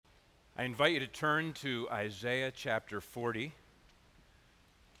I invite you to turn to Isaiah chapter 40.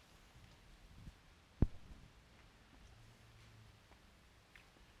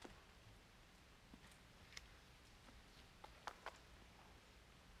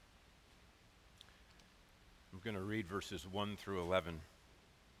 I'm going to read verses 1 through 11.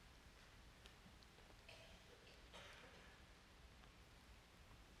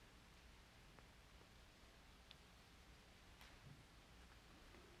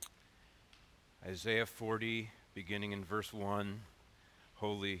 Isaiah 40, beginning in verse 1,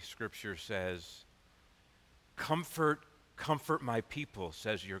 Holy Scripture says, "Comfort, comfort my people,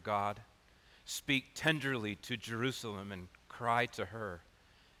 says your God. Speak tenderly to Jerusalem and cry to her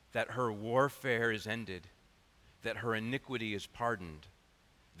that her warfare is ended, that her iniquity is pardoned,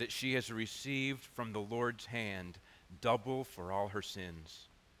 that she has received from the Lord's hand double for all her sins."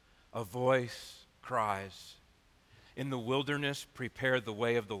 A voice cries, "In the wilderness prepare the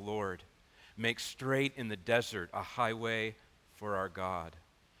way of the Lord. Make straight in the desert a highway for our God.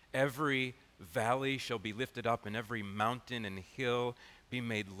 Every valley shall be lifted up, and every mountain and hill be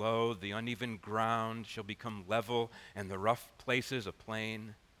made low. The uneven ground shall become level, and the rough places a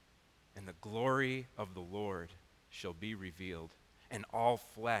plain. And the glory of the Lord shall be revealed, and all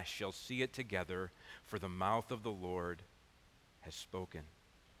flesh shall see it together, for the mouth of the Lord has spoken."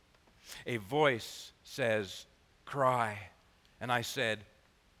 A voice says, "Cry." And I said,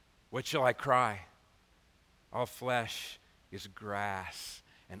 "What shall I cry?" All flesh is grass,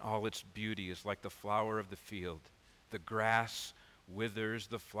 and all its beauty is like the flower of the field. The grass withers,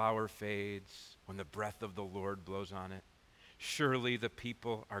 the flower fades, when the breath of the Lord blows on it. Surely the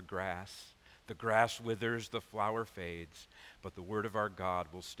people are grass. The grass withers, the flower fades, but the word of our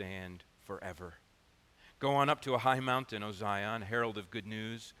God will stand forever. Go on up to a high mountain, O Zion, herald of good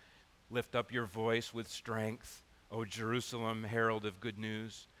news. Lift up your voice with strength, O Jerusalem, herald of good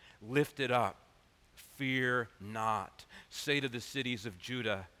news. Lift it up, fear not. Say to the cities of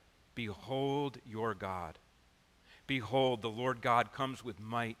Judah, "Behold your God." Behold, the Lord God comes with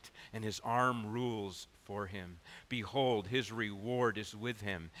might, and his arm rules for him. Behold, his reward is with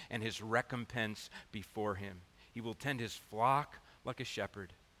him, and his recompense before him. He will tend his flock like a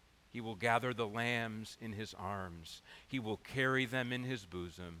shepherd. He will gather the lambs in his arms. He will carry them in his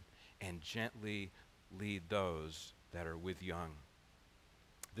bosom, and gently lead those that are with young.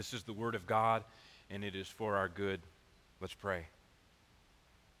 This is the word of God, and it is for our good. Let's pray.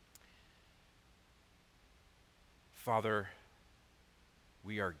 Father,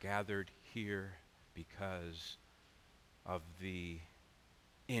 we are gathered here because of the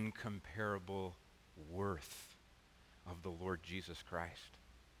incomparable worth of the Lord Jesus Christ,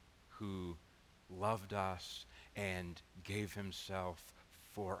 who loved us and gave himself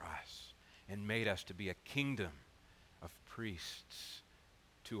for us and made us to be a kingdom of priests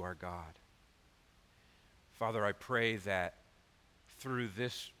to our God. Father, I pray that through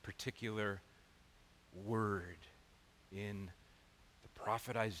this particular word in the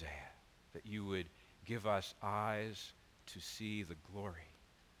prophet Isaiah, that you would give us eyes to see the glory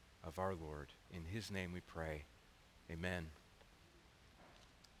of our Lord. In his name we pray. Amen.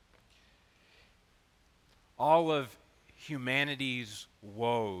 All of humanity's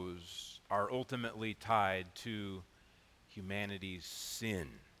woes are ultimately tied to humanity's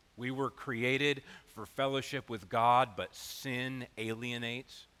sin. We were created for fellowship with God, but sin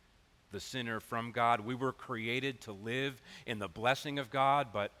alienates the sinner from God. We were created to live in the blessing of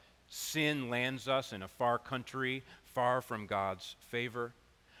God, but sin lands us in a far country, far from God's favor.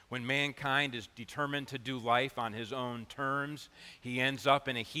 When mankind is determined to do life on his own terms, he ends up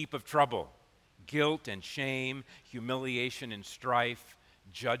in a heap of trouble: guilt and shame, humiliation and strife,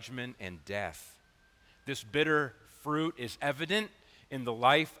 judgment and death. This bitter fruit is evident in the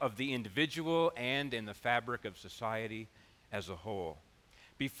life of the individual and in the fabric of society as a whole.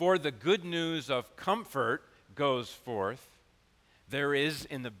 Before the good news of comfort goes forth, there is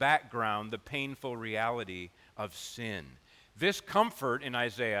in the background the painful reality of sin. This comfort in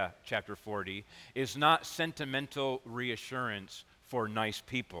Isaiah chapter 40 is not sentimental reassurance for nice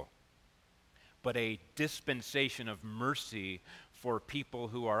people, but a dispensation of mercy for people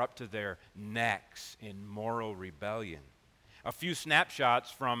who are up to their necks in moral rebellion. A few snapshots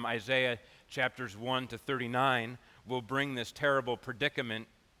from Isaiah chapters 1 to 39 will bring this terrible predicament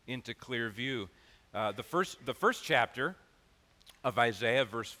into clear view. The first chapter of Isaiah,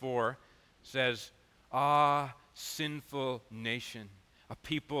 verse 4, says, "Ah, sinful nation, a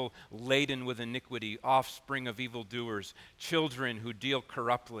people laden with iniquity, offspring of evildoers, children who deal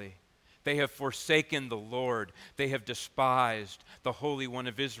corruptly. They have forsaken the Lord. They have despised the Holy One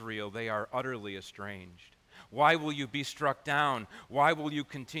of Israel. They are utterly estranged. Why will you be struck down? Why will you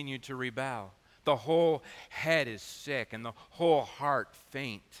continue to rebel? The whole head is sick, and the whole heart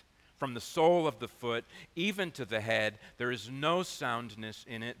faint. From the sole of the foot even to the head, there is no soundness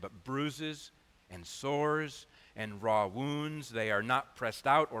in it, but bruises and sores and raw wounds. They are not pressed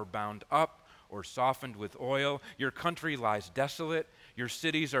out or bound up or softened with oil. Your country lies desolate. Your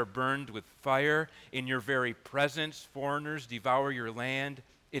cities are burned with fire. In your very presence, foreigners devour your land.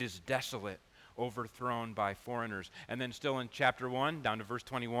 It is desolate, overthrown by foreigners. And then still in chapter 1, down to verse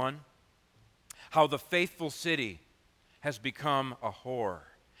 21, how the faithful city has become a whore,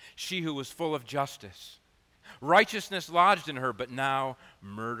 she who was full of justice. Righteousness lodged in her, but now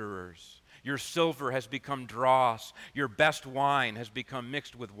murderers. Your silver has become dross. Your best wine has become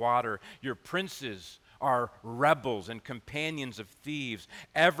mixed with water. Your princes are rebels and companions of thieves.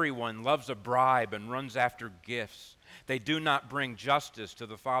 Everyone loves a bribe and runs after gifts. They do not bring justice to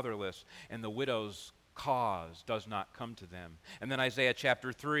the fatherless, and the widow's cause does not come to them. And then Isaiah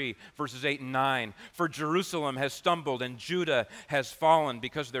chapter 3, verses 8 and 9. For Jerusalem has stumbled and Judah has fallen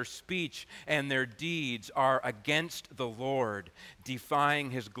because their speech and their deeds are against the Lord, defying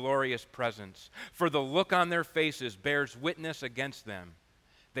his glorious presence. For the look on their faces bears witness against them.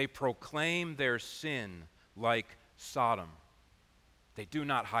 They proclaim their sin like Sodom. They do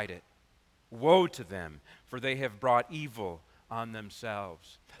not hide it. Woe to them, for they have brought evil on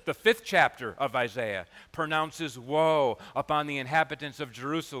themselves. The 5th chapter of Isaiah pronounces woe upon the inhabitants of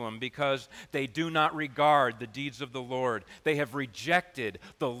Jerusalem because they do not regard the deeds of the Lord. They have rejected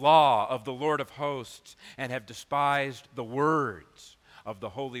the law of the Lord of hosts and have despised the words of the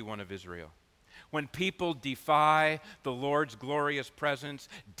Holy One of Israel. When people defy the Lord's glorious presence,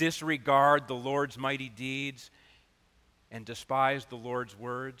 disregard the Lord's mighty deeds, and despise the Lord's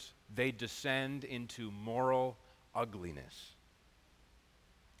words, they descend into moral ugliness.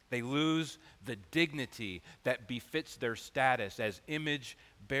 They lose the dignity that befits their status as image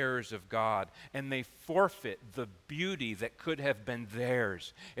bearers of God, and they forfeit the beauty that could have been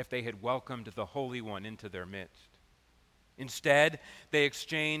theirs if they had welcomed the Holy One into their midst. Instead, they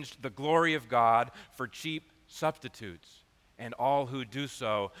exchanged the glory of God for cheap substitutes, and all who do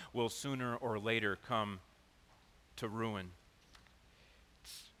so will sooner or later come to ruin.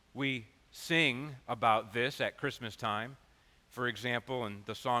 We sing about this at Christmas time. For example, in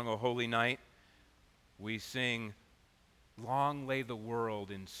the song O Holy Night, we sing, long lay the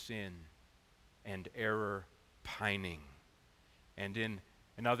world in sin and error pining. And in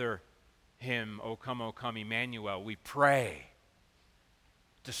another hymn, O come, Emmanuel, we pray,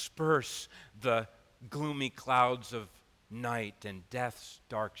 disperse the gloomy clouds of night and death's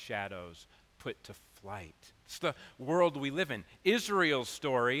dark shadows put to flight. It's the world we live in. Israel's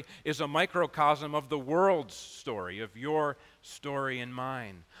story is a microcosm of the world's story, of your story and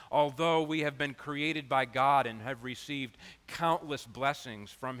mine. Although we have been created by God and have received countless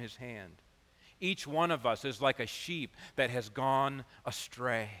blessings from his hand, each one of us is like a sheep that has gone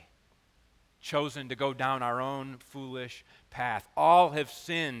astray, chosen to go down our own foolish path. All have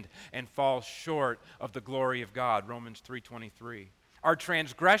sinned and fall short of the glory of God, Romans 3:23. Our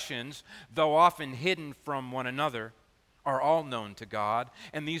transgressions, though often hidden from one another, are all known to God,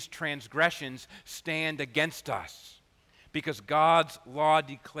 and these transgressions stand against us because God's law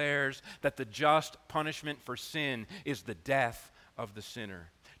declares that the just punishment for sin is the death of the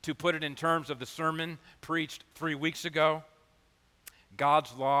sinner. To put it in terms of the sermon preached 3 weeks ago,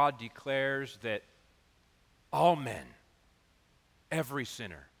 God's law declares that all men, every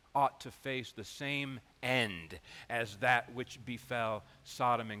sinner, ought to face the same end as that which befell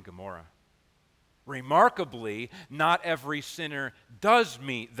Sodom and Gomorrah. Remarkably, not every sinner does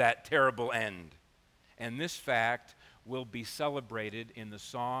meet that terrible end. And this fact will be celebrated in the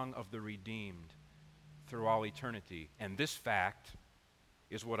song of the redeemed through all eternity. And this fact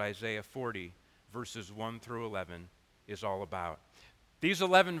is what Isaiah 40, verses 1 through 11, is all about. These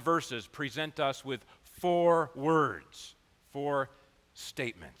 11 verses present us with 4 words, 4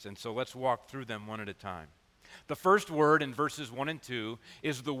 statements. And so let's walk through them one at a time. The first word in verses 1 and 2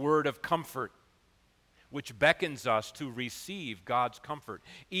 is the word of comfort, which beckons us to receive God's comfort.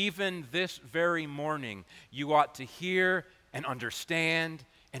 Even this very morning, you ought to hear and understand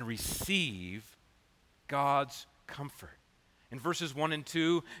and receive God's comfort. In verses 1 and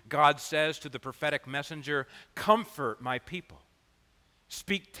 2, God says to the prophetic messenger, "Comfort my people.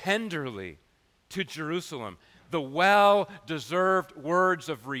 Speak tenderly to Jerusalem." The well-deserved words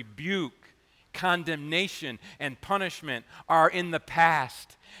of rebuke, condemnation, and punishment are in the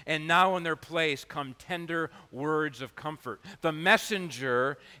past, and now in their place come tender words of comfort. The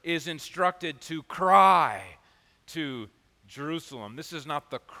messenger is instructed to cry to Jerusalem. This is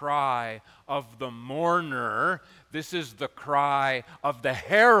not the cry of the mourner. This is the cry of the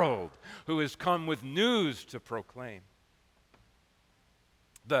herald who has come with news to proclaim.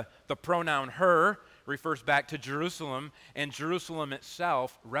 The pronoun her refers back to Jerusalem, and Jerusalem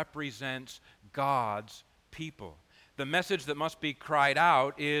itself represents God's people. The message that must be cried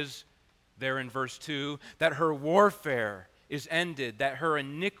out is, there in verse 2, that her warfare is ended, that her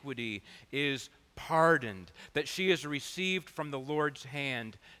iniquity is pardoned, that she has received from the Lord's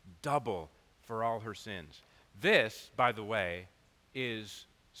hand double for all her sins. This, by the way, is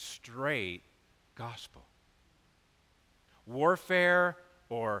straight gospel. Warfare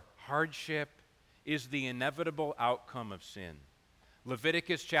or hardship is the inevitable outcome of sin.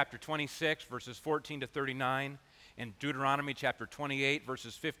 Leviticus chapter 26, verses 14 to 39, and Deuteronomy chapter 28,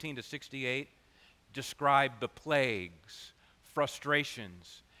 verses 15 to 68, describe the plagues,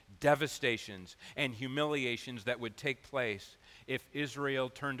 frustrations, devastations, and humiliations that would take place if Israel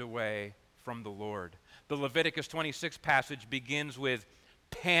turned away from the Lord. The Leviticus 26 passage begins with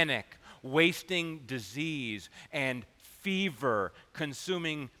panic, wasting disease, and fever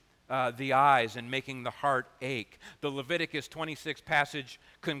consuming the eyes and making the heart ache. The Leviticus 26 passage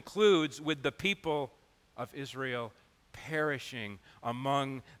concludes with the people of Israel perishing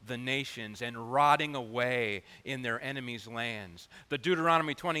among the nations and rotting away in their enemies' lands. The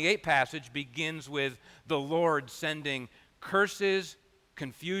Deuteronomy 28 passage begins with the Lord sending curses,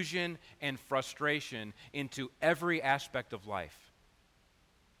 confusion, and frustration into every aspect of life.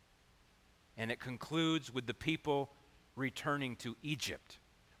 And it concludes with the people returning to Egypt,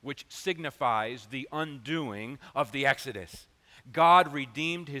 which signifies the undoing of the Exodus. God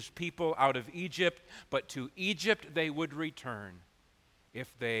redeemed his people out of Egypt, but to Egypt they would return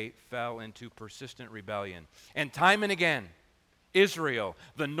if they fell into persistent rebellion. And time and again, Israel,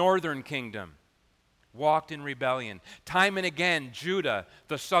 the northern kingdom, walked in rebellion. Time and again, Judah,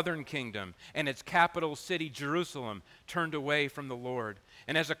 the southern kingdom, and its capital city, Jerusalem, turned away from the Lord.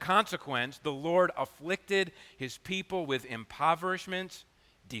 And as a consequence, the Lord afflicted his people with impoverishments,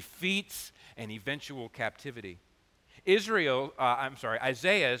 defeats, and eventual captivity.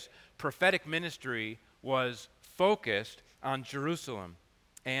 Isaiah's prophetic ministry was focused on Jerusalem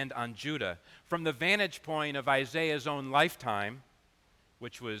and on Judah. From the vantage point of Isaiah's own lifetime,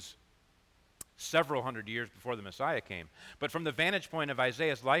 which was several hundred years before the Messiah came, but from the vantage point of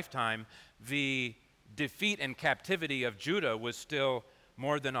Isaiah's lifetime, the defeat and captivity of Judah was still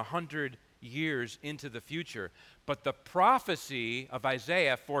more than 100 years into the future. But the prophecy of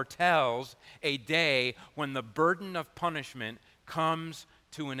Isaiah foretells a day when the burden of punishment comes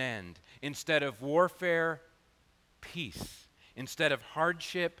to an end. Instead of warfare, peace. Instead of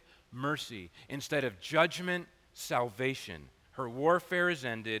hardship, mercy. Instead of judgment, salvation. Her warfare is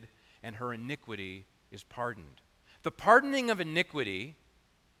ended and her iniquity is pardoned. The pardoning of iniquity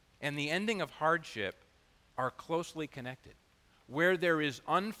and the ending of hardship are closely connected. Where there is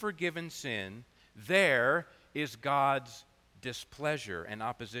unforgiven sin, there is God's displeasure and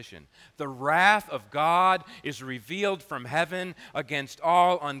opposition. The wrath of God is revealed from heaven against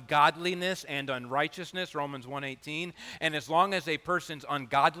all ungodliness and unrighteousness, Romans 1:18. And as long as a person's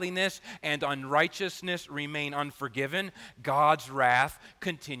ungodliness and unrighteousness remain unforgiven, God's wrath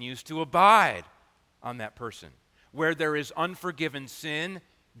continues to abide on that person. Where there is unforgiven sin,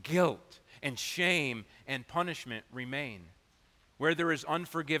 guilt and shame and punishment remain. Where there is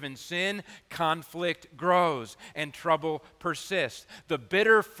unforgiven sin, conflict grows and trouble persists. The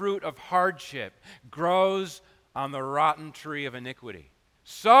bitter fruit of hardship grows on the rotten tree of iniquity.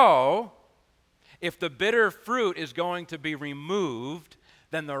 So, if the bitter fruit is going to be removed,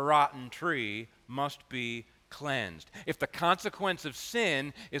 then the rotten tree must be cleansed. If the consequence of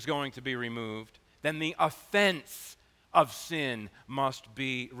sin is going to be removed, then the offense of sin must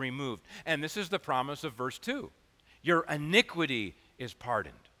be removed. And this is the promise of verse 2. Your iniquity is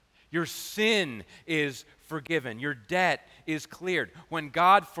pardoned. Your sin is forgiven. Your debt is cleared. When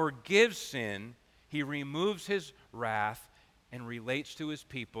God forgives sin, he removes his wrath and relates to his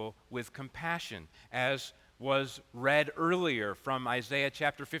people with compassion, as was read earlier from Isaiah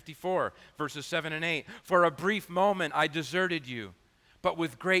chapter 54, verses 7 and 8. For a brief moment I deserted you, but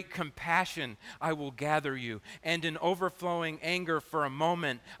with great compassion I will gather you. And in overflowing anger for a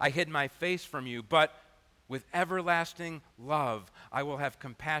moment I hid my face from you, but with everlasting love I will have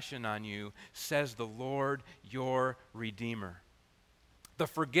compassion on you, says the Lord your Redeemer. The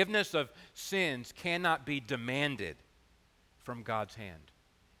forgiveness of sins cannot be demanded from God's hand.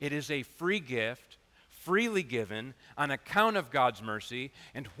 It is a free gift, freely given on account of God's mercy,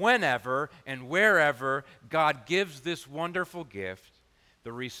 and whenever and wherever God gives this wonderful gift,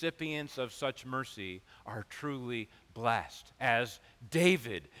 the recipients of such mercy are truly blessed. As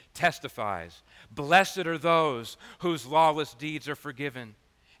David testifies, blessed are those whose lawless deeds are forgiven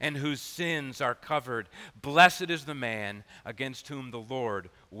and whose sins are covered. Blessed is the man against whom the Lord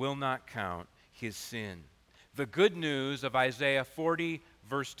will not count his sin. The good news of Isaiah 40,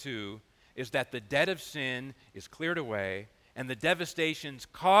 verse 2, is that the debt of sin is cleared away and the devastations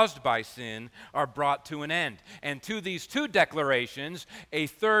caused by sin are brought to an end. And to these two declarations, a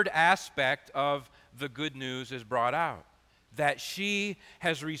third aspect of the good news is brought out, that she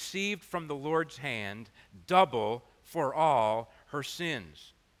has received from the Lord's hand double for all her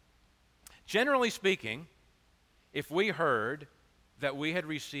sins. Generally speaking, if we heard that we had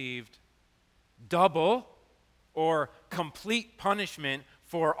received double or complete punishment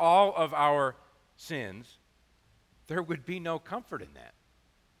for all of our sins, there would be no comfort in that.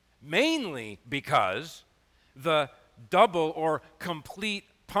 Mainly because the double or complete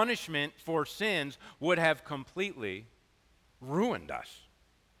punishment for sins would have completely ruined us.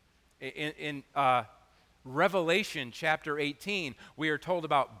 In Revelation chapter 18, we are told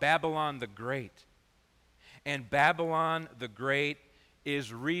about Babylon the Great. And Babylon the Great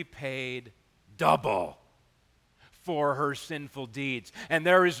is repaid double for her sinful deeds. And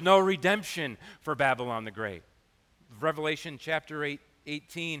there is no redemption for Babylon the Great. Revelation chapter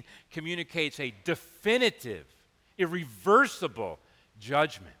 18 communicates a definitive, irreversible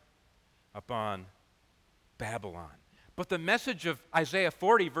judgment upon Babylon. But the message of Isaiah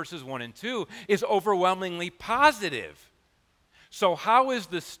 40, verses 1 and 2, is overwhelmingly positive. So how is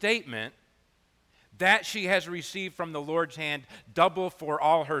the statement that she has received from the Lord's hand double for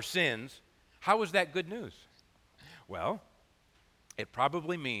all her sins, how is that good news? Well, it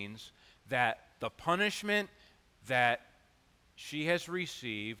probably means that the punishment that she has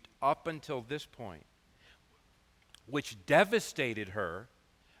received up until this point, which devastated her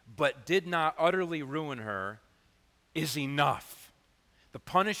but did not utterly ruin her, is enough. The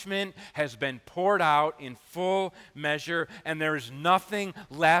punishment has been poured out in full measure, and there is nothing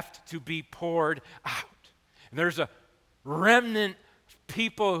left to be poured out. And there's a remnant of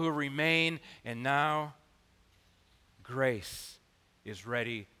people who remain, and now grace is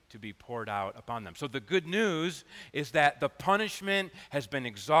ready to be poured out upon them. So the good news is that the punishment has been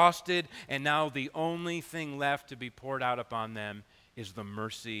exhausted, and now the only thing left to be poured out upon them is the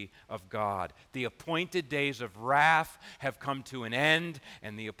mercy of God. The appointed days of wrath have come to an end,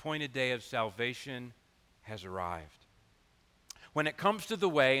 and the appointed day of salvation has arrived. When it comes to the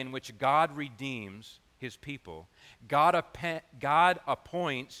way in which God redeems his people, God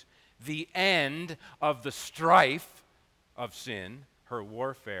appoints the end of the strife of sin. Her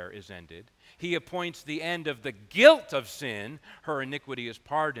warfare is ended. He appoints the end of the guilt of sin. Her iniquity is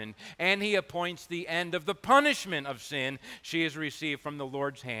pardoned. And he appoints the end of the punishment of sin. She has received from the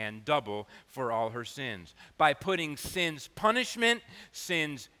Lord's hand double for all her sins. By putting sin's punishment,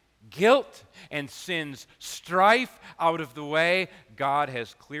 sin's guilt, and sin's strife out of the way, God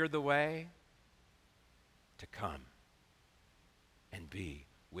has cleared the way to come and be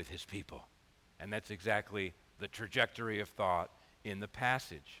with his people. And that's exactly the trajectory of thought in the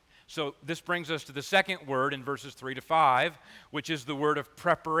passage. So this brings us to the second word in verses 3 to 5, which is the word of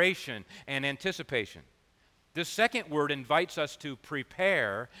preparation and anticipation. This second word invites us to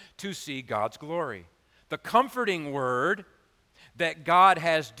prepare to see God's glory. The comforting word that God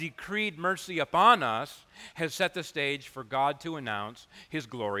has decreed mercy upon us has set the stage for God to announce his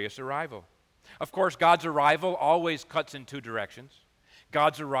glorious arrival. Of course, God's arrival always cuts in two directions.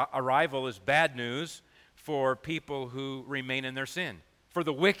 God's arrival is bad news for people who remain in their sin. For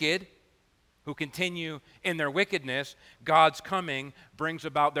the wicked who continue in their wickedness, God's coming brings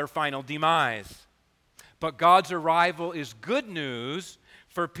about their final demise. But God's arrival is good news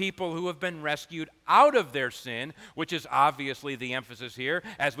for people who have been rescued out of their sin, which is obviously the emphasis here,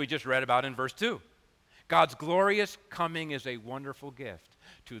 as we just read about in verse 2. God's glorious coming is a wonderful gift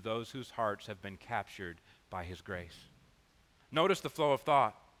to those whose hearts have been captured by his grace. Notice the flow of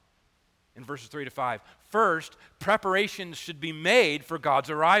thought in verses 3 to 5. First, preparations should be made for God's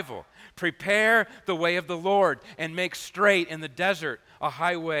arrival. Prepare the way of the Lord and make straight in the desert a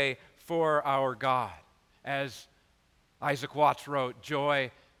highway for our God. As Isaac Watts wrote,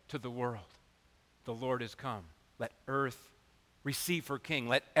 joy to the world. The Lord is come. Let earth receive her King.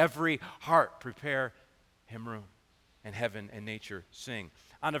 Let every heart prepare him room. And heaven and nature sing.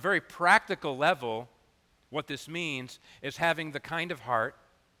 On a very practical level, what this means is having the kind of heart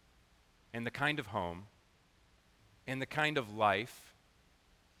and the kind of home and the kind of life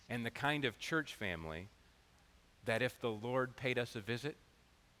and the kind of church family that if the Lord paid us a visit,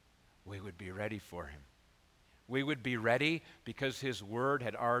 we would be ready for him. We would be ready because his word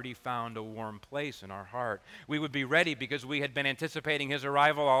had already found a warm place in our heart. We would be ready because we had been anticipating his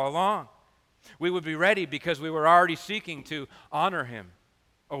arrival all along. We would be ready because we were already seeking to honor him,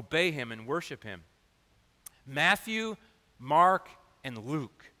 obey him, and worship him. Matthew, Mark, and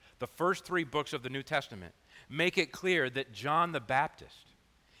Luke, the first three books of the New Testament, make it clear that John the Baptist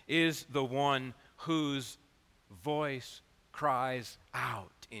is the one whose voice cries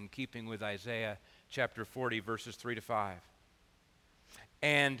out in keeping with Isaiah chapter 40, verses 3 to 5.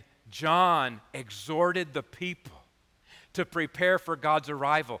 And John exhorted the people to prepare for God's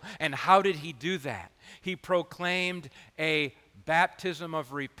arrival. And how did he do that? He proclaimed a baptism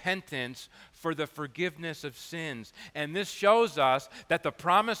of repentance for the forgiveness of sins. And this shows us that the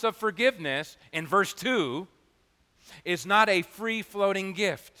promise of forgiveness in verse 2 is not a free-floating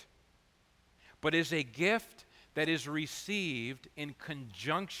gift, but is a gift that is received in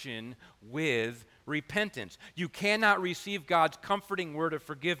conjunction with repentance. You cannot receive God's comforting word of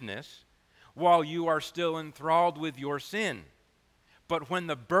forgiveness while you are still enthralled with your sin. But when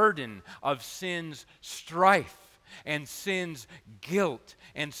the burden of sin's strife and sin's guilt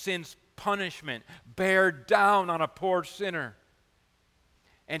and sin's punishment bear down on a poor sinner,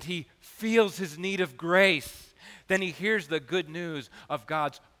 and he feels his need of grace, then he hears the good news of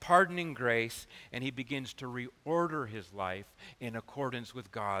God's pardoning grace, and he begins to reorder his life in accordance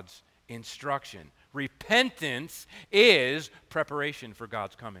with God's instruction. Repentance is preparation for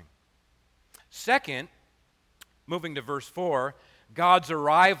God's coming. Second, moving to verse 4, God's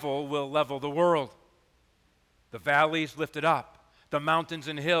arrival will level the world. The valleys lifted up, the mountains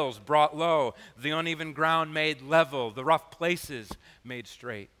and hills brought low, the uneven ground made level, the rough places made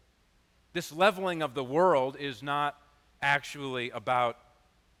straight. This leveling of the world is not actually about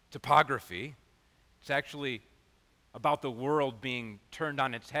topography. It's actually about the world being turned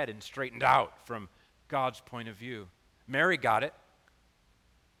on its head and straightened out from God's point of view. Mary got it.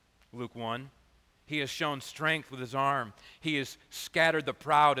 Luke 1. He has shown strength with his arm. He has scattered the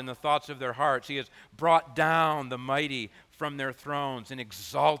proud in the thoughts of their hearts. He has brought down the mighty from their thrones and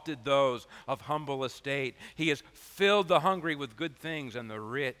exalted those of humble estate. He has filled the hungry with good things, and the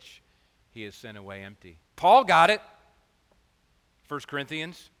rich he has sent away empty. Paul got it. 1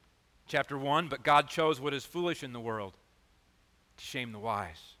 Corinthians chapter 1, but God chose what is foolish in the world to shame the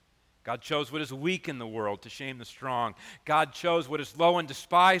wise. God chose what is weak in the world to shame the strong. God chose what is low and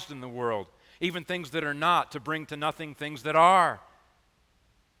despised in the world, even things that are not, to bring to nothing things that are,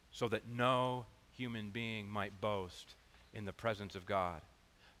 so that no human being might boast in the presence of God.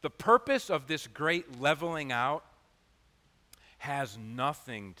 The purpose of this great leveling out has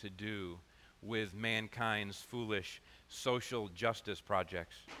nothing to do with mankind's foolish social justice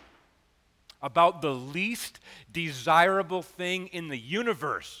projects. About the least desirable thing in the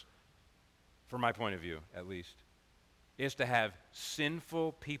universe, from my point of view at least, is to have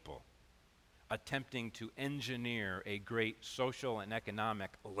sinful people attempting to engineer a great social and economic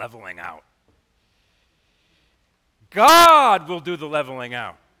leveling out. God will do the leveling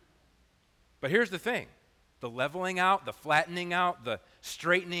out. But here's the thing. The leveling out, the flattening out, the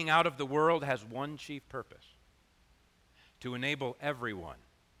straightening out of the world has one chief purpose: to enable everyone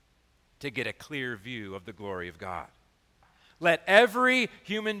to get a clear view of the glory of God. Let every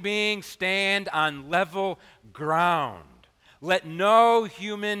human being stand on level ground. Let no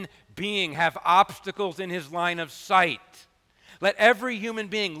human being have obstacles in his line of sight. Let every human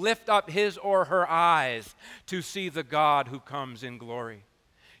being lift up his or her eyes to see the God who comes in glory.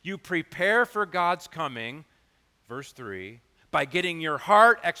 You prepare for God's coming, verse 3, by getting your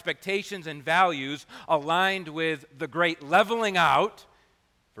heart, expectations, and values aligned with the great leveling out,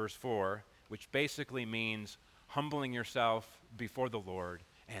 verse 4, which basically means humbling yourself before the Lord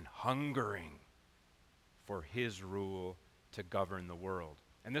and hungering for his rule to govern the world.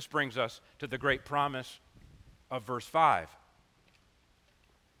 And this brings us to the great promise of verse 5.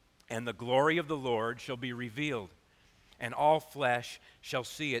 And the glory of the Lord shall be revealed, and all flesh shall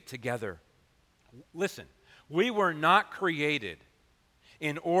see it together. Listen, we were not created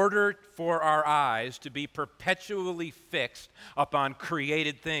in order for our eyes to be perpetually fixed upon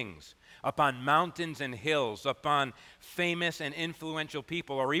created things, upon mountains and hills, upon famous and influential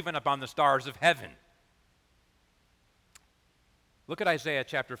people, or even upon the stars of heaven. Look at Isaiah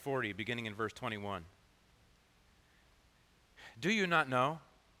chapter 40, beginning in verse 21. Do you not know?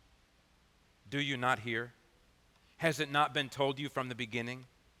 Do you not hear? Has it not been told you from the beginning?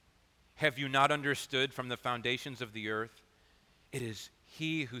 Have you not understood from the foundations of the earth? It is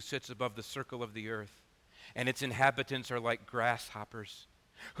he who sits above the circle of the earth, and its inhabitants are like grasshoppers,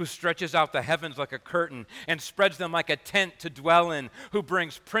 who stretches out the heavens like a curtain and spreads them like a tent to dwell in, who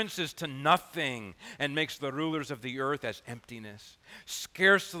brings princes to nothing and makes the rulers of the earth as emptiness.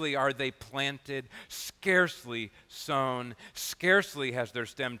 Scarcely are they planted, scarcely sown, scarcely has their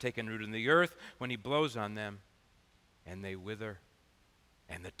stem taken root in the earth when he blows on them, and they wither,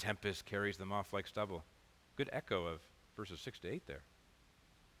 and the tempest carries them off like stubble. Good echo of verses 6 to 8 there.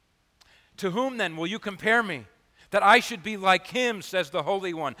 To whom then will you compare me, that I should be like him, says the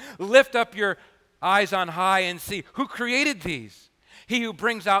Holy One? Lift up your eyes on high and see who created these. He who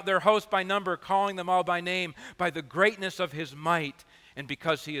brings out their host by number, calling them all by name, by the greatness of his might, and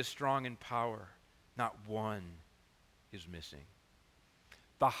because he is strong in power, not one is missing.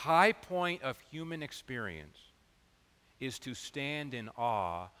 The high point of human experience is to stand in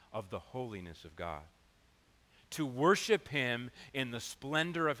awe of the holiness of God, to worship him in the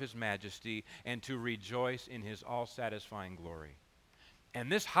splendor of his majesty, and to rejoice in his all-satisfying glory.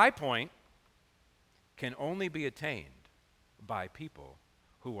 And this high point can only be attained by people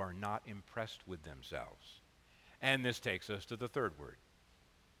who are not impressed with themselves. And this takes us to the third word.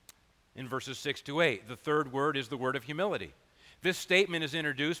 In verses 6 to 8, the third word is the word of humility. This statement is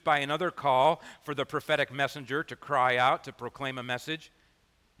introduced by another call for the prophetic messenger to cry out, to proclaim a message.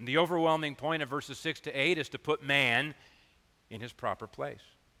 And the overwhelming point of verses 6 to 8 is to put man in his proper place.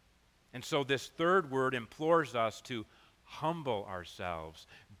 And so this third word implores us to humble ourselves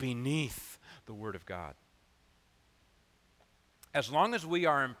beneath the word of God. As long as we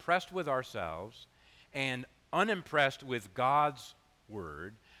are impressed with ourselves and unimpressed with God's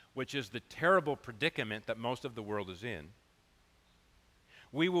word, which is the terrible predicament that most of the world is in,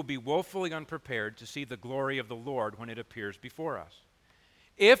 we will be woefully unprepared to see the glory of the Lord when it appears before us.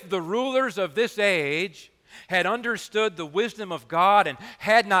 If the rulers of this age had understood the wisdom of God and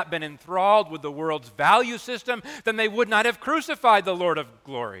had not been enthralled with the world's value system, then they would not have crucified the Lord of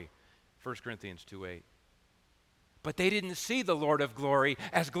glory. 1 Corinthians 2:8. But they didn't see the Lord of glory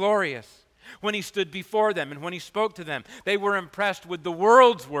as glorious. When he stood before them and when he spoke to them, they were impressed with the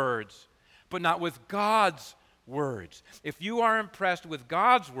world's words, but not with God's words. If you are impressed with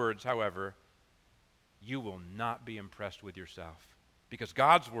God's words, however, you will not be impressed with yourself. Because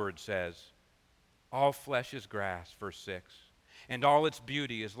God's word says, all flesh is grass, verse 6, and all its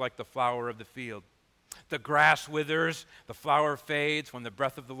beauty is like the flower of the field. The grass withers, the flower fades when the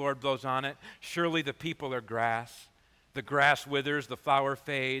breath of the Lord blows on it. Surely the people are grass. The grass withers, the flower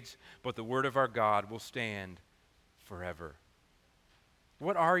fades, but the word of our God will stand forever.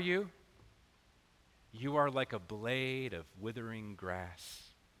 What are you? You are like a blade of withering grass.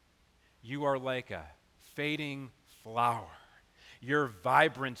 You are like a fading flower. Your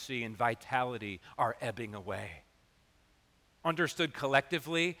vibrancy and vitality are ebbing away. Understood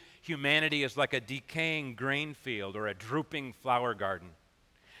collectively, humanity is like a decaying grain field or a drooping flower garden.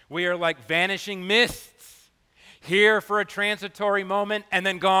 We are like vanishing mists, here for a transitory moment and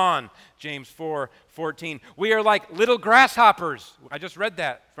then gone. James 4:14. We are like little grasshoppers. I just read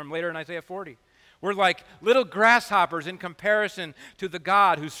that from later in Isaiah 40. We're like little grasshoppers in comparison to the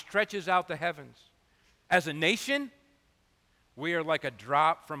God who stretches out the heavens. As a nation, we are like a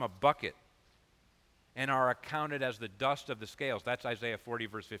drop from a bucket and are accounted as the dust of the scales. That's Isaiah 40,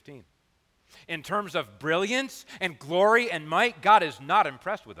 verse 15. In terms of brilliance and glory and might, God is not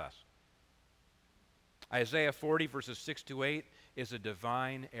impressed with us. Isaiah 40, verses 6 to 8 is a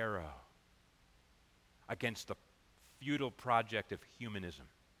divine arrow against the futile project of humanism.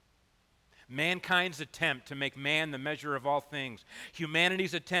 Mankind's attempt to make man the measure of all things.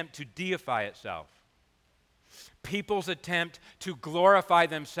 Humanity's attempt to deify itself. People's attempt to glorify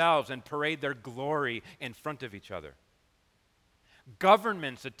themselves and parade their glory in front of each other.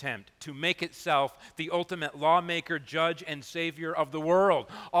 Government's attempt to make itself the ultimate lawmaker, judge, and savior of the world.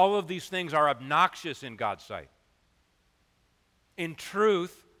 All of these things are obnoxious in God's sight. In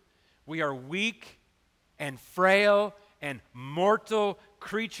truth, we are weak and frail and mortal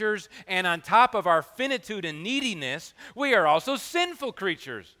creatures, and on top of our finitude and neediness, we are also sinful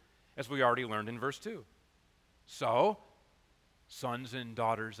creatures, as we already learned in verse 2. So, sons and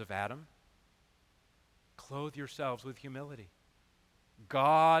daughters of Adam, clothe yourselves with humility.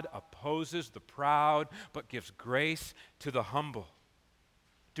 God opposes the proud, but gives grace to the humble.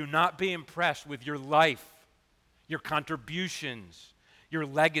 Do not be impressed with your life, your contributions, your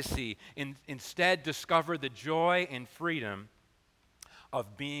legacy. Instead, discover the joy and freedom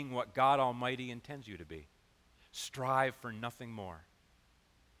of being what God Almighty intends you to be. Strive for nothing more.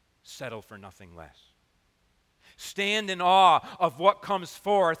 Settle for nothing less. Stand in awe of what comes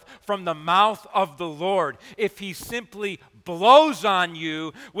forth from the mouth of the Lord. If he simply blows on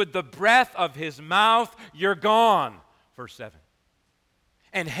you with the breath of his mouth, you're gone. Verse 7.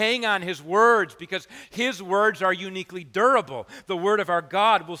 and hang on his words, because his words are uniquely durable. The word of our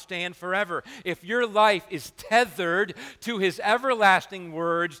God will stand forever. If your life is tethered to his everlasting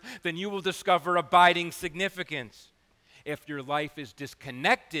words, then you will discover abiding significance. If your life is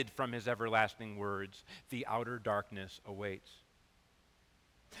disconnected from his everlasting words, the outer darkness awaits.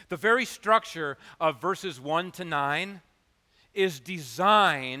 The very structure of verses 1 to 9 is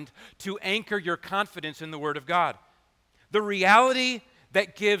designed to anchor your confidence in the word of God. The reality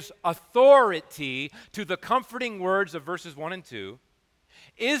that gives authority to the comforting words of verses 1 and 2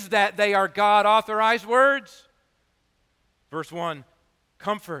 is that they are God-authorized words. Verse 1,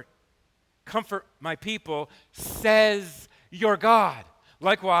 comfort my people, says your God.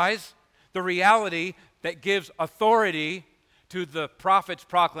 Likewise, the reality that gives authority to the prophet's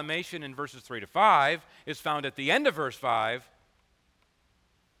proclamation in verses 3 to 5 is found at the end of verse 5,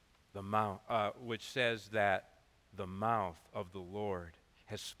 which says that the mouth of the Lord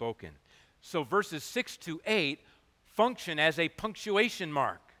has spoken. So verses 6 to 8 function as a punctuation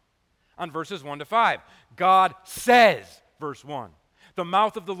mark on verses 1 to 5. God says, verse 1. The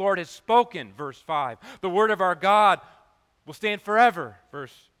mouth of the Lord has spoken, verse 5. The word of our God will stand forever,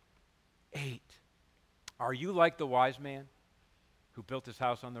 verse 8. Are you like the wise man who built his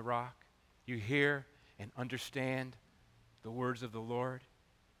house on the rock? You hear and understand the words of the Lord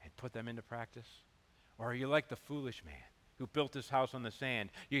and put them into practice? Or are you like the foolish man who built his house on the sand?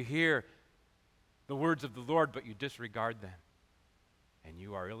 You hear the words of the Lord, but you disregard them, and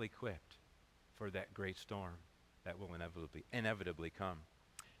you are ill-equipped for that great storm that will inevitably come.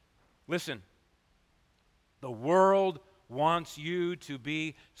 Listen, the world wants you to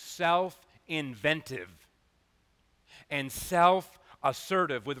be self-inventive and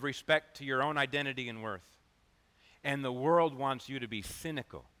self-assertive with respect to your own identity and worth. And the world wants you to be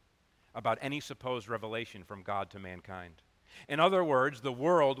cynical about any supposed revelation from God to mankind. In other words, the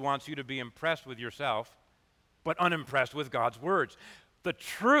world wants you to be impressed with yourself, but unimpressed with God's words. The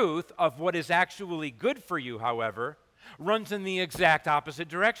truth of what is actually good for you, however, runs in the exact opposite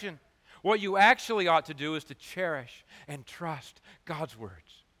direction. What you actually ought to do is to cherish and trust God's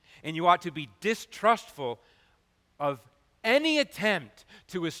words. And you ought to be distrustful of any attempt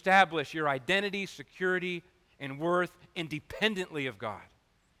to establish your identity, security, and worth independently of God.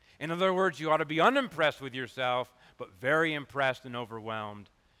 In other words, you ought to be unimpressed with yourself, but very impressed and overwhelmed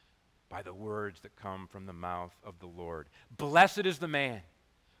by the words that come from the mouth of the Lord. Blessed is the man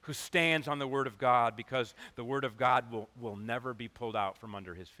who stands on the word of God, because the word of God will never be pulled out from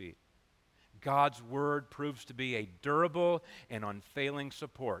under his feet. God's word proves to be a durable and unfailing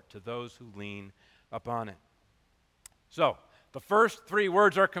support to those who lean upon it. So, the first three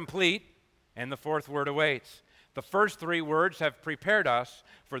words are complete, and the fourth word awaits. The first three words have prepared us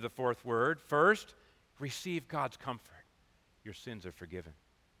for the fourth word. First, receive God's comfort. Your sins are forgiven.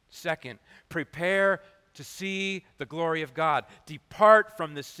 Second, prepare to see the glory of God. Depart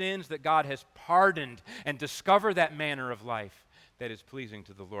from the sins that God has pardoned and discover that manner of life that is pleasing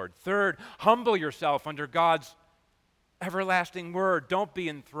to the Lord. Third, humble yourself under God's everlasting word. Don't be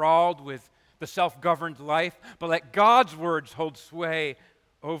enthralled with the self-governed life, but let God's words hold sway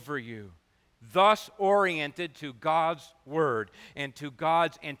over you. Thus oriented to God's word and to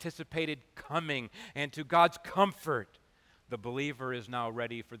God's anticipated coming and to God's comfort, the believer is now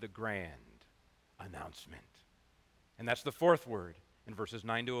ready for the grand announcement. And that's the fourth word in verses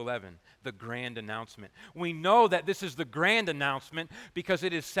 9 to 11, the grand announcement. We know that this is the grand announcement because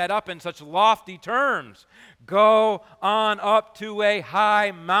it is set up in such lofty terms. Go on up to a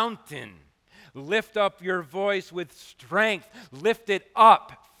high mountain. Lift up your voice with strength. Lift it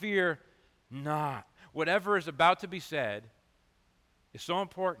up. Fear not. Whatever is about to be said is so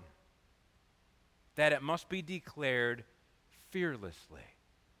important that it must be declared fearlessly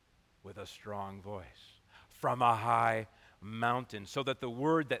with a strong voice from a high mountain, so that the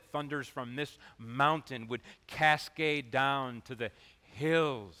word that thunders from this mountain would cascade down to the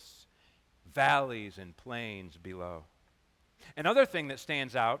hills, valleys, and plains below. Another thing that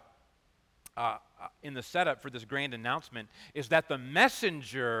stands out in the setup for this grand announcement is that the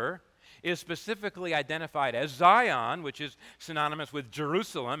messenger is specifically identified as Zion, which is synonymous with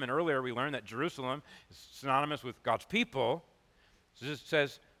Jerusalem. And earlier we learned that Jerusalem is synonymous with God's people. So it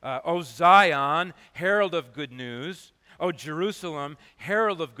says, O Zion, herald of good news. O Jerusalem,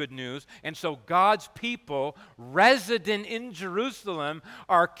 herald of good news. And so God's people resident in Jerusalem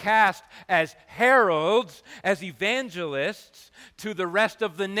are cast as heralds, as evangelists to the rest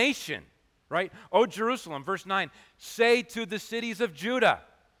of the nation. Right? O Jerusalem, verse 9, say to the cities of Judah.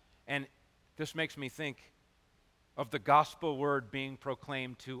 And this makes me think of the gospel word being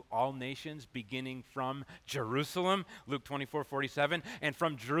proclaimed to all nations, beginning from Jerusalem, Luke 24:47, and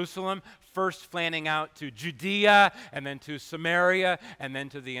from Jerusalem, first fanning out to Judea, and then to Samaria, and then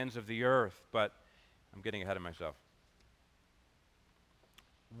to the ends of the earth. But I'm getting ahead of myself.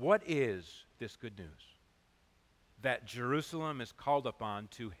 What is this good news that Jerusalem is called upon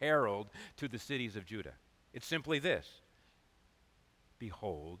to herald to the cities of Judah? It's simply this: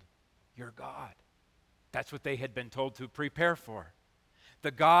 behold your God. That's what they had been told to prepare for.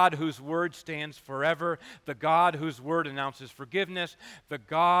 The God whose word stands forever, the God whose word announces forgiveness, the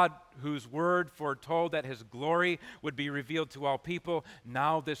God whose word foretold that his glory would be revealed to all people.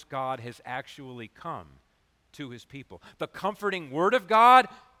 Now this God has actually come to his people. The comforting word of God,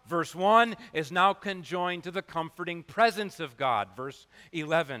 verse 1, is now conjoined to the comforting presence of God, verse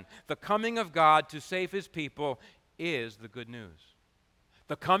 11. The coming of God to save his people is the good news.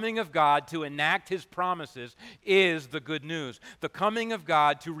 The coming of God to enact his promises is the good news. The coming of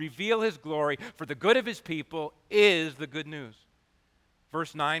God to reveal his glory for the good of his people is the good news.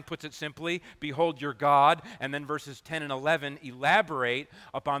 Verse 9 puts it simply, behold your God, and then verses 10 and 11 elaborate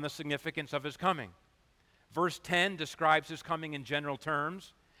upon the significance of his coming. Verse 10 describes his coming in general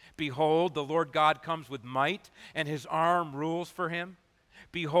terms. Behold, the Lord God comes with might, and his arm rules for him.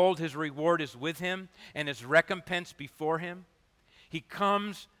 Behold, his reward is with him, and his recompense before him. He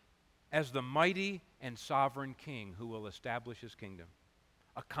comes as the mighty and sovereign king who will establish his kingdom,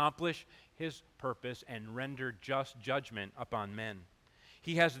 accomplish his purpose, and render just judgment upon men.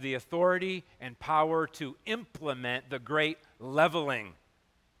 He has the authority and power to implement the great leveling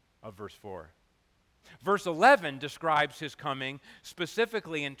of verse 4. Verse 11 describes his coming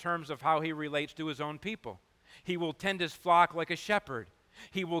specifically in terms of how he relates to his own people. He will tend his flock like a shepherd.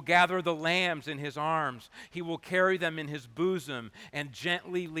 He will gather the lambs in his arms. He will carry them in his bosom and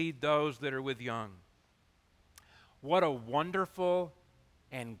gently lead those that are with young. What a wonderful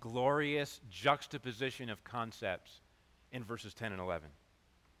and glorious juxtaposition of concepts in verses 10 and 11.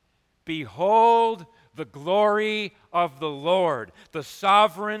 Behold the glory of the Lord. The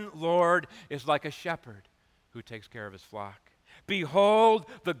sovereign Lord is like a shepherd who takes care of his flock. Behold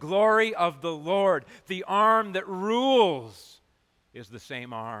the glory of the Lord. The arm that rules is the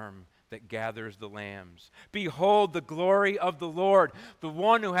same arm that gathers the lambs. Behold the glory of the Lord. The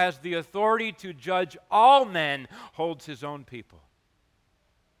one who has the authority to judge all men holds his own people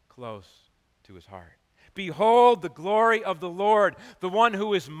close to his heart. Behold the glory of the Lord, the one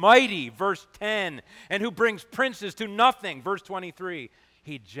who is mighty, verse 10, and who brings princes to nothing, verse 23.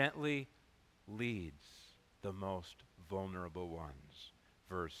 He gently leads the most vulnerable ones,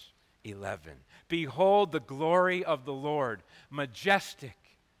 verse 11. Behold the glory of the Lord, majestic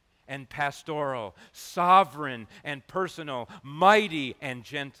and pastoral, sovereign and personal, mighty and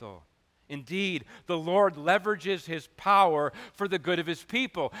gentle. Indeed, the Lord leverages his power for the good of his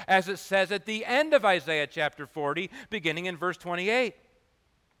people, as it says at the end of Isaiah chapter 40, beginning in verse 28.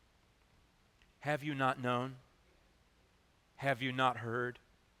 Have you not known? Have you not heard?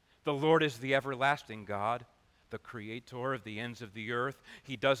 The Lord is the everlasting God, the creator of the ends of the earth.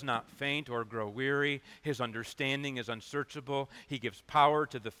 He does not faint or grow weary. His understanding is unsearchable. He gives power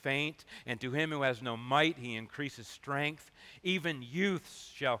to the faint, and to him who has no might he increases strength. Even youths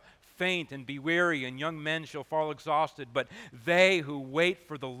shall faint and be weary, and young men shall fall exhausted. But they who wait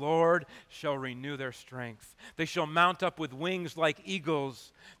for the Lord shall renew their strength. They shall mount up with wings like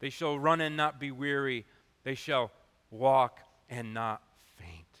eagles. They shall run and not be weary. They shall walk and not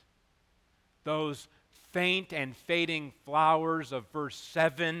faint. Those faint and fading flowers of verse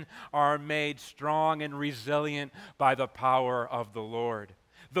 7 are made strong and resilient by the power of the Lord.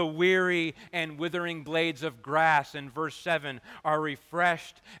 The weary and withering blades of grass in verse 7 are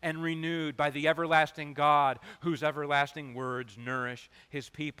refreshed and renewed by the everlasting God, whose everlasting words nourish his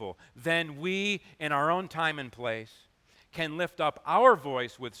people. Then we, in our own time and place, can lift up our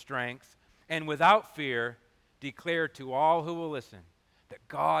voice with strength and without fear declare to all who will listen that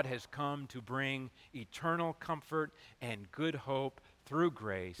God has come to bring eternal comfort and good hope through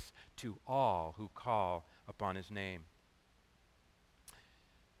grace to all who call upon his name.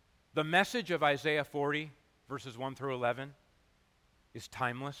 The message of Isaiah 40, verses 1 through 11, is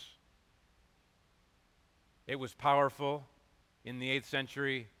timeless. It was powerful in the 8th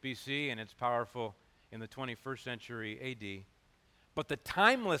century BC, and it's powerful in the 21st century AD. But the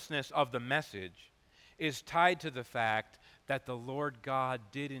timelessness of the message is tied to the fact that the Lord God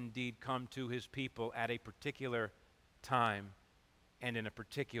did indeed come to his people at a particular time and in a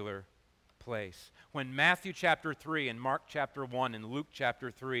particular place. When Matthew chapter 3 and Mark chapter 1 and Luke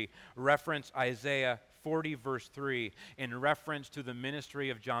chapter 3 reference Isaiah 40 verse 3 in reference to the ministry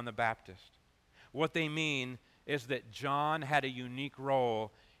of John the Baptist, what they mean is that John had a unique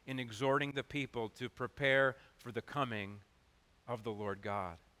role in exhorting the people to prepare for the coming of the Lord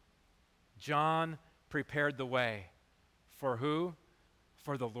God. John prepared the way for who?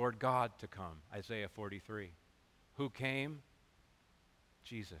 For the Lord God to come, Isaiah 43. Who came?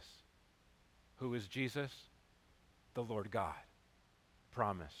 Jesus. Who is Jesus? The Lord God,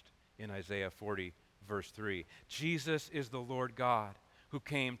 promised in Isaiah 40, verse 3. Jesus is the Lord God who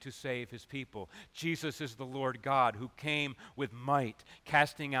came to save his people. Jesus is the Lord God who came with might,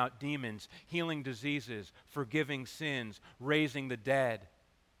 casting out demons, healing diseases, forgiving sins, raising the dead,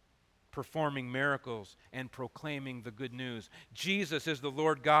 performing miracles, and proclaiming the good news. Jesus is the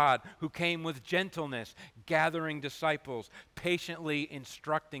Lord God who came with gentleness, gathering disciples, patiently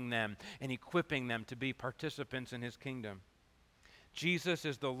instructing them, and equipping them to be participants in his kingdom. Jesus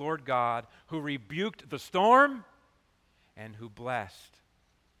is the Lord God who rebuked the storm and who blessed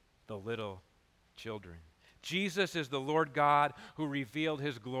the little children. Jesus is the Lord God who revealed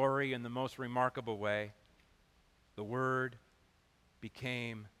his glory in the most remarkable way. The Word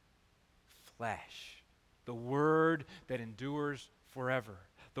became flesh. The Word that endures forever.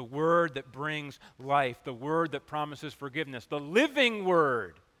 The Word that brings life. The Word that promises forgiveness. The living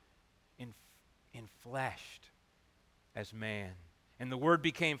Word infleshed as man. And the Word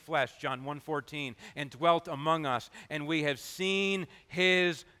became flesh, John 1:14, and dwelt among us, and we have seen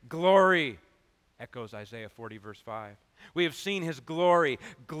his glory. Echoes Isaiah 40, verse 5. We have seen his glory,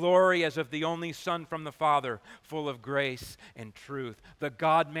 glory as of the only Son from the Father, full of grace and truth. The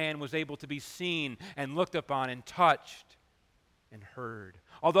God-man was able to be seen and looked upon and touched and heard.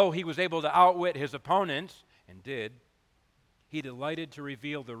 Although he was able to outwit his opponents, and did, he delighted to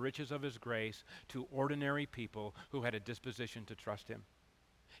reveal the riches of his grace to ordinary people who had a disposition to trust him.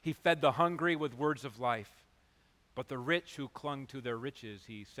 He fed the hungry with words of life, but the rich who clung to their riches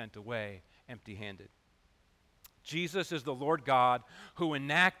he sent away empty-handed. Jesus is the Lord God who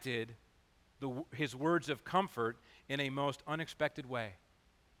enacted his words of comfort in a most unexpected way.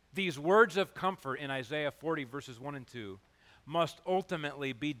 These words of comfort in Isaiah 40, verses 1 and 2, must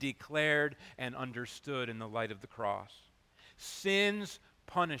ultimately be declared and understood in the light of the cross. Sin's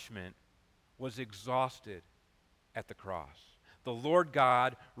punishment was exhausted at the cross. The Lord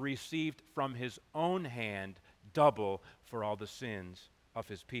God received from his own hand double for all the sins of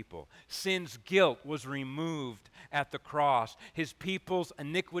his people. Sin's guilt was removed at the cross. His people's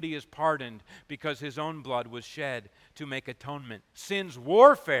iniquity is pardoned because his own blood was shed to make atonement. Sin's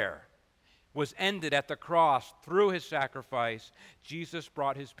warfare was ended at the cross through his sacrifice. Jesus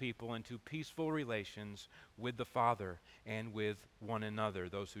brought his people into peaceful relations with the Father and with one another,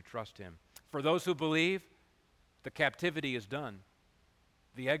 those who trust him. For those who believe, the captivity is done.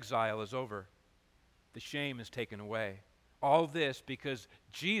 The exile is over. The shame is taken away. All this because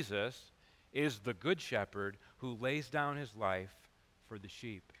Jesus is the good shepherd who lays down his life for the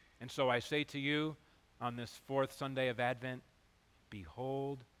sheep. And so I say to you on this fourth Sunday of Advent,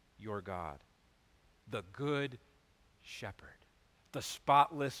 behold your God, the good shepherd, the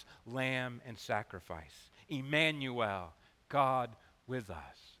spotless lamb and sacrifice, Emmanuel, God with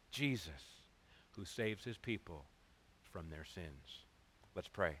us, Jesus, who saves his people from their sins. Let's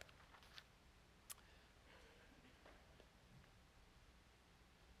pray.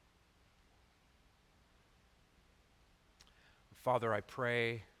 Father, I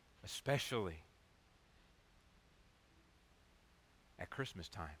pray especially at Christmas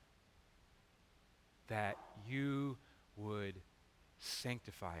time that you would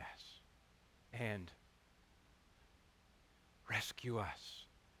sanctify us and rescue us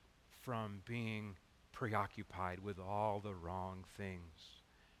from being preoccupied with all the wrong things,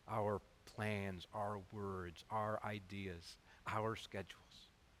 our plans, our words, our ideas, our schedules.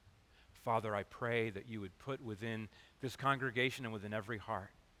 Father, I pray that you would put within this congregation and within every heart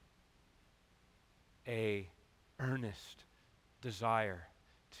a earnest desire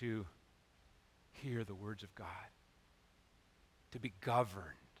to hear the words of God, to be governed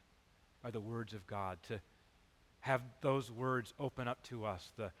by the words of God, to have those words open up to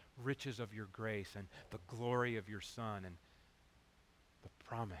us the riches of your grace and the glory of your Son and the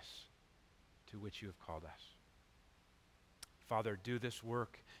promise to which you have called us. Father, do this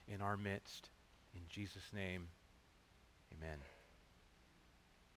work in our midst. In Jesus' name, amen.